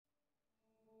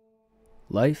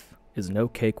Life is no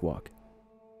cakewalk.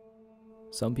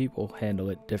 Some people handle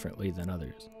it differently than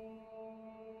others.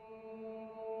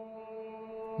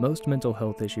 Most mental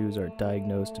health issues are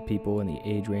diagnosed to people in the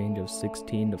age range of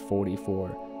 16 to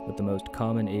 44, with the most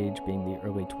common age being the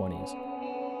early 20s.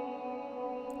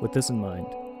 With this in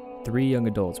mind, 3 young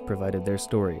adults provided their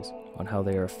stories on how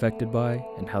they are affected by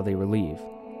and how they relieve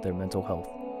their mental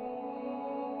health.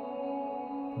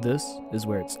 This is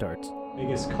where it starts.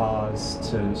 Biggest cause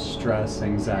to stress,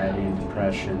 anxiety, and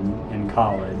depression in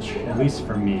college, at least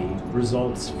for me,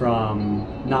 results from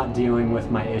not dealing with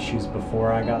my issues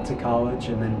before I got to college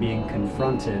and then being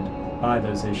confronted by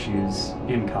those issues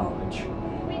in college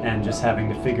and just having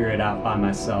to figure it out by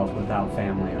myself without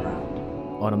family around.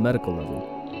 On a medical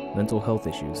level, mental health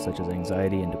issues such as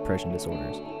anxiety and depression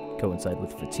disorders coincide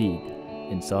with fatigue,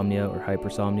 insomnia or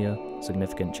hypersomnia,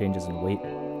 significant changes in weight,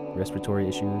 respiratory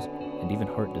issues, and even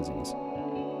heart disease.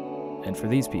 And for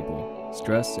these people,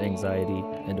 stress, anxiety,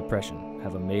 and depression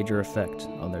have a major effect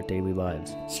on their daily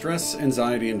lives. Stress,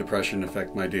 anxiety, and depression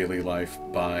affect my daily life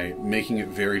by making it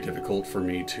very difficult for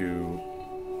me to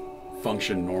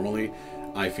function normally.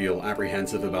 I feel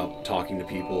apprehensive about talking to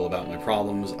people about my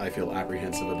problems. I feel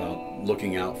apprehensive about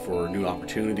looking out for new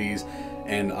opportunities,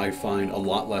 and I find a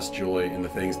lot less joy in the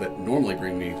things that normally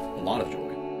bring me a lot of joy.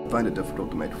 I find it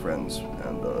difficult to make friends,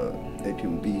 and it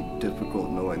can be difficult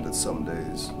knowing that some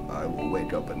days I will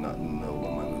wake up and not know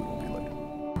what my mood will be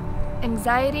like.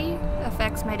 Anxiety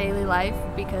affects my daily life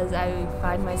because I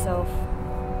find myself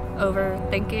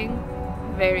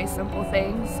overthinking very simple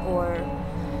things or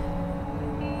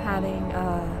having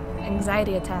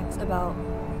anxiety attacks about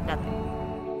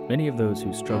nothing. Many of those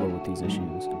who struggle with these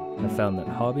issues have found that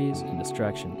hobbies and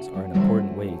distractions are an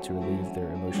important way to relieve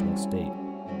their emotional state.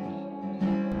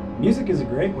 Music is a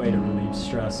great way to relieve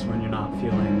stress when you're not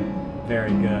feeling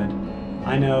very good.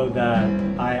 I know that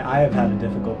I have had a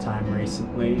difficult time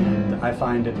recently, and I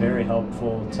find it very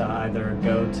helpful to either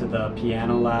go to the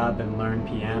piano lab and learn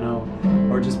piano,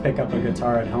 or just pick up a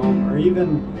guitar at home, or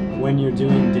even when you're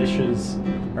doing dishes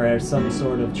or some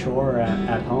sort of chore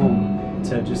at home,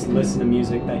 to just listen to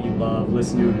music that you love,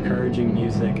 listen to encouraging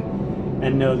music,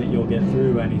 and know that you'll get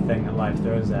through anything that life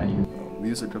throws at you.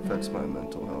 Music affects my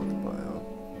mental health by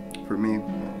for me,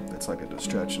 it's like a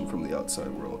distraction from the outside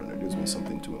world, and it gives me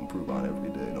something to improve on every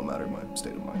day, no matter my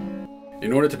state of mind.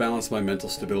 In order to balance my mental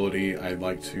stability, I'd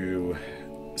like to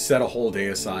set a whole day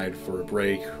aside for a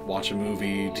break, watch a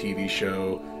movie, TV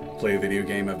show, play a video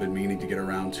game I've been meaning to get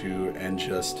around to, and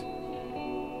just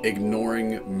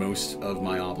ignoring most of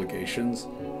my obligations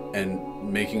and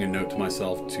making a note to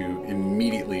myself to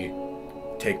immediately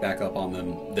take back up on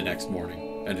them the next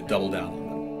morning and to double down on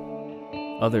them.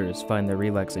 Others find their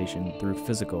relaxation through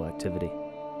physical activity.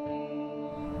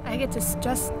 I get to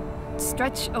just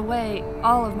stretch away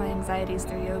all of my anxieties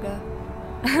through yoga.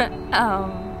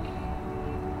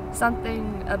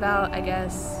 Something about, I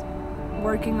guess,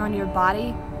 working on your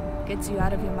body gets you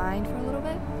out of your mind for a little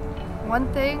bit.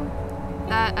 One thing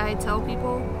that I tell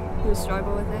people who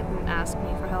struggle with it and ask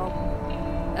me for help,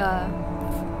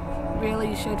 really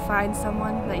you should find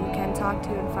someone that you can talk to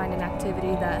and find an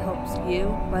activity that helps you,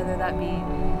 whether that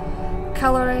be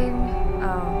coloring,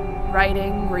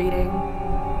 writing, reading,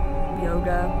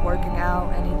 yoga, working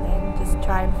out, anything. Just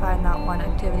try and find that one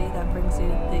activity that brings you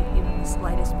even the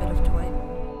slightest bit of joy.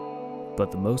 But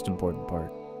the most important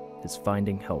part is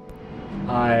finding help.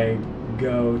 I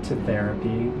go to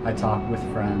therapy, I talk with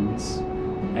friends,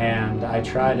 and I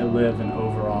try to live an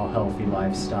overall healthy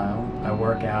lifestyle. I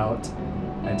work out,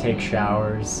 I take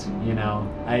showers,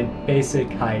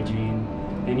 basic hygiene,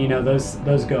 and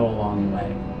those go a long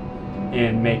way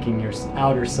in making your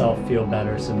outer self feel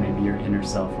better, so maybe your inner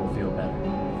self will feel better.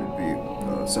 It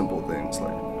could be simple things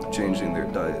like changing their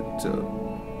diet to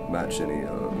match any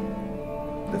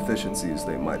deficiencies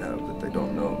they might have that they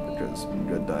don't know, because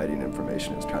good dieting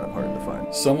information is kind of hard to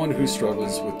find. Someone who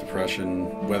struggles with depression,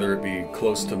 whether it be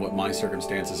close to what my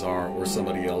circumstances are or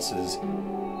somebody else's,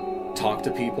 talk to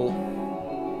people.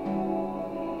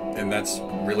 And that's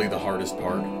really the hardest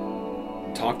part.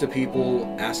 Talk to people,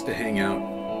 ask to hang out,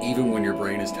 even when your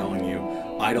brain is telling you,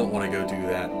 I don't want to go do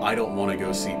that, I don't want to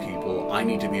go see people, I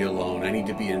need to be alone, I need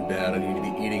to be in bed, I need to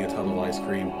be eating a tub of ice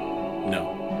cream.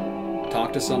 No.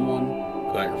 Talk to someone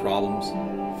about your problems,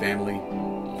 family,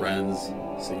 friends,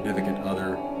 significant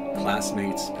other,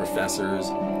 classmates, professors,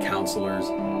 counselors.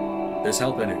 There's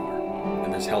help anywhere,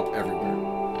 and there's help everywhere.